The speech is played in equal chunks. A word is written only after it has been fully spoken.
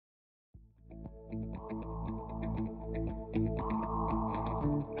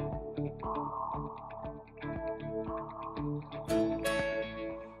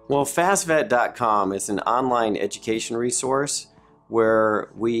Well, FASTVet.com is an online education resource where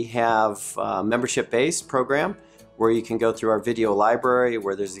we have a membership-based program where you can go through our video library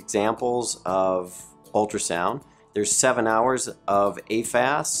where there's examples of ultrasound. There's 7 hours of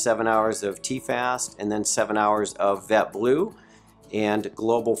AFAST, 7 hours of TFAST, and then 7 hours of Vet BLUE and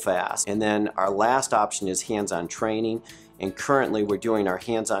Global FAST. And then our last option is hands-on training. And currently we're doing our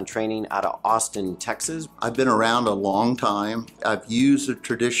hands-on training out of Austin, Texas. I've been around a long time. I've used the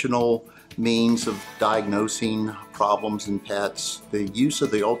traditional means of diagnosing problems in pets. The use of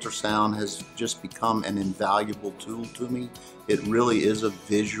the ultrasound has just become an invaluable tool to me. It really is a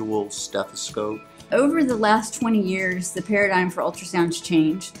visual stethoscope. Over the last 20 years, the paradigm for ultrasound's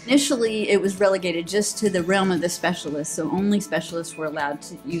changed. Initially, it was relegated just to the realm of the specialists, so only specialists were allowed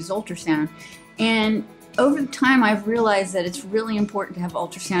to use ultrasound. And over time, I've realized that it's really important to have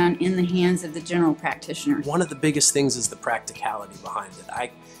ultrasound in the hands of the general practitioner. One of the biggest things is the practicality behind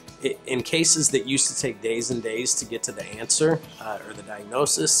it. In cases that used to take days and days to get to the answer or the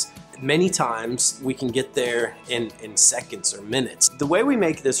diagnosis, many times we can get there in seconds or minutes. The way we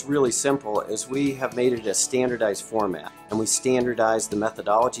make this really simple is we have made it a standardized format, and we standardize the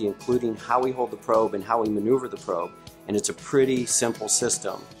methodology, including how we hold the probe and how we maneuver the probe. And it's a pretty simple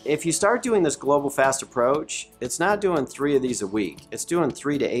system. If you start doing this global fast approach, it's not doing 3 of these a week. It's doing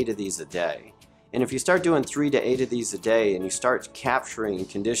 3 to 8 of these a day. And if you start doing 3 to 8 of these a day and you start capturing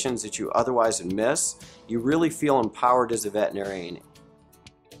conditions that you otherwise would miss, you really feel empowered as a veterinarian.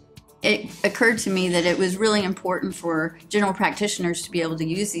 It occurred to me that it was really important for general practitioners to be able to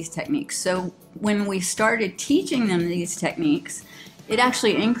use these techniques. So when we started teaching them these techniques, it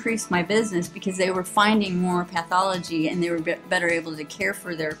actually increased my business because they were finding more pathology and they were better able to care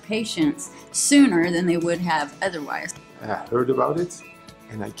for their patients sooner than they would have otherwise. I heard about it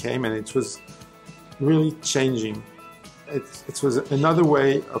and I came, and it was really changing. It was another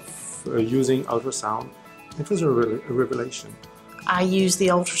way of using ultrasound. It was a revelation. I use the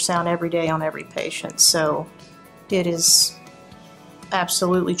ultrasound every day on every patient, so it has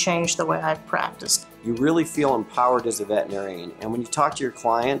absolutely changed the way I've practiced. You really feel empowered as a veterinarian, and when you talk to your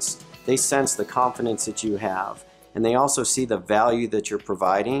clients, they sense the confidence that you have, and they also see the value that you're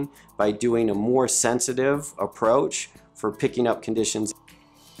providing by doing a more sensitive approach for picking up conditions.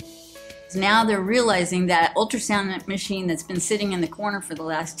 Now they're realizing that ultrasound machine that's been sitting in the corner for the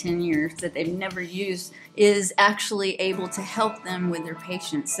last 10 years that they've never used is actually able to help them with their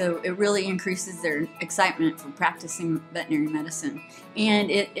patients. So it really increases their excitement for practicing veterinary medicine.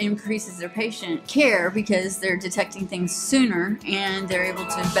 And it increases their patient care because they're detecting things sooner and they're able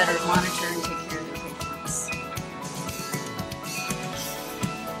to better monitor and take care.